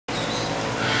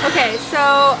Okay, so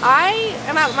I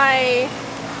am at my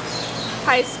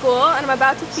high school and I'm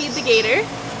about to feed the gator.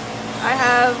 I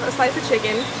have a slice of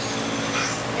chicken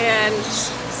and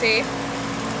see.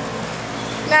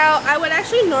 Now I would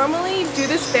actually normally do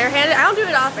this barehanded. I don't do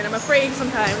it often, I'm afraid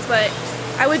sometimes, but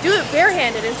I would do it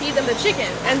barehanded and feed them the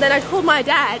chicken. And then I told my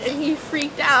dad and he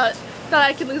freaked out that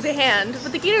I could lose a hand.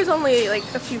 But the gator's only like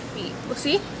a few feet. We'll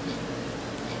see.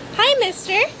 Hi,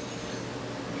 mister.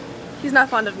 He's not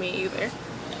fond of me either.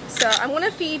 So I'm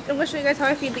gonna show you guys how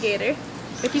I feed the gator.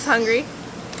 If he's hungry.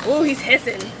 Oh, he's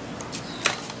hissing.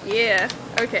 Yeah,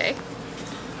 okay.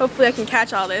 Hopefully I can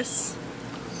catch all this.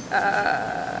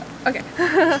 Okay.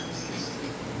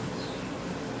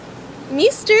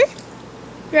 Mister, you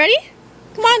ready?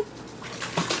 Come on.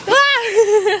 Ah!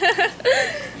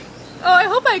 Oh, I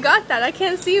hope I got that. I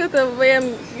can't see with the way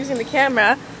I'm using the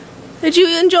camera. Did you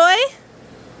enjoy?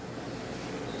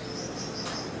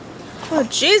 Oh,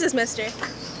 Jesus, mister.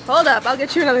 Hold up, I'll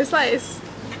get you another slice.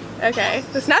 Okay,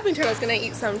 the snapping turtle's gonna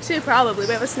eat some too, probably.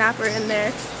 We have a snapper in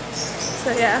there.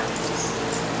 So, yeah.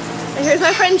 And here's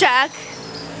my friend Jack.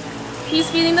 He's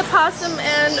feeding the possum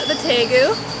and the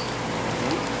tegu.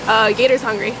 Gator's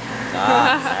hungry.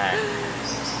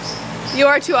 You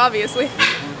are too, obviously.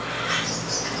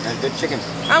 Good chicken.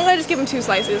 I'm gonna just give him 2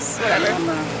 slices, whatever.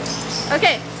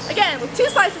 Okay, again, with 2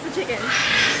 slices of chicken.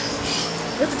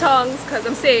 With the tongs, because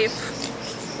I'm safe.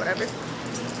 Whatever.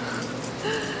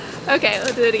 Okay,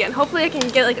 let's do it again. Hopefully I can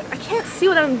get, like, I can't see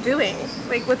what I'm doing,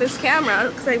 like, with this camera,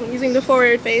 because I'm using the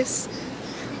forward face.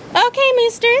 Okay,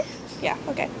 mister. Yeah,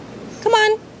 okay. Come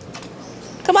on.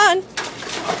 Come on.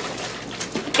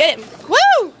 Get him.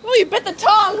 Woo! Oh, you bit the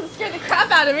tongs. It scared the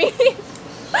crap out of me.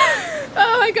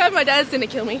 Oh my god, my dad's gonna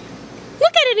kill me.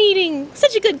 Look at it eating.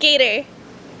 Such a good gator.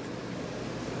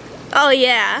 Oh,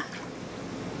 yeah.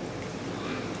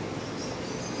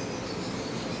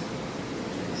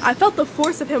 I felt the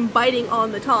force of him biting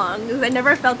on the tongs. I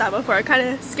never felt that before. It kind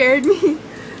of scared me.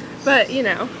 But, you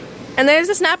know. And there's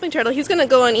the snapping turtle. He's gonna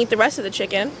go and eat the rest of the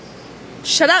chicken.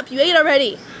 Shut up, you ate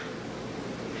already.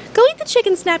 Go eat the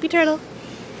chicken, Snappy Turtle.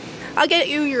 I'll get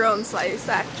you your own slice,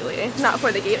 actually. Not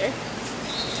for the gator.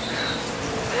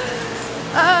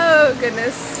 Oh,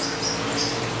 goodness.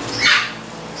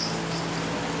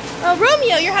 Oh,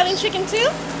 Romeo, you're having chicken too?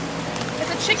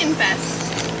 It's a chicken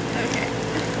fest. Okay.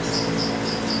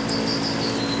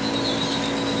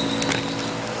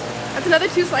 That's another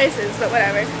 2 slices, but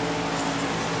whatever.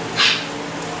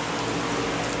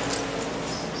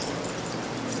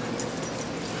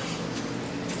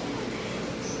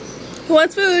 Who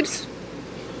wants food?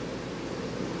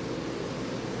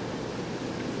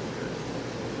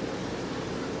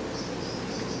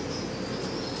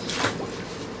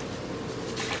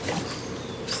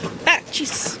 Ah,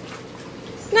 Jesus.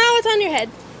 No, it's on your head.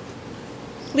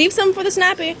 Leave some for the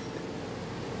snappy.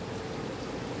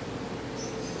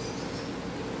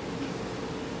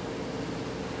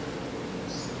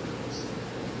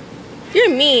 You're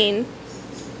mean.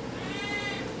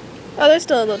 Oh, there's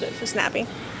still a little bit for snappy.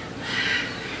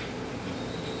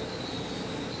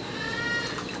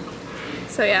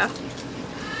 So yeah,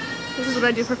 this is what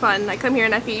I do for fun. I come here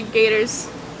and I feed gators.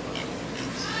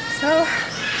 So,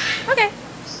 okay,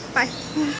 bye.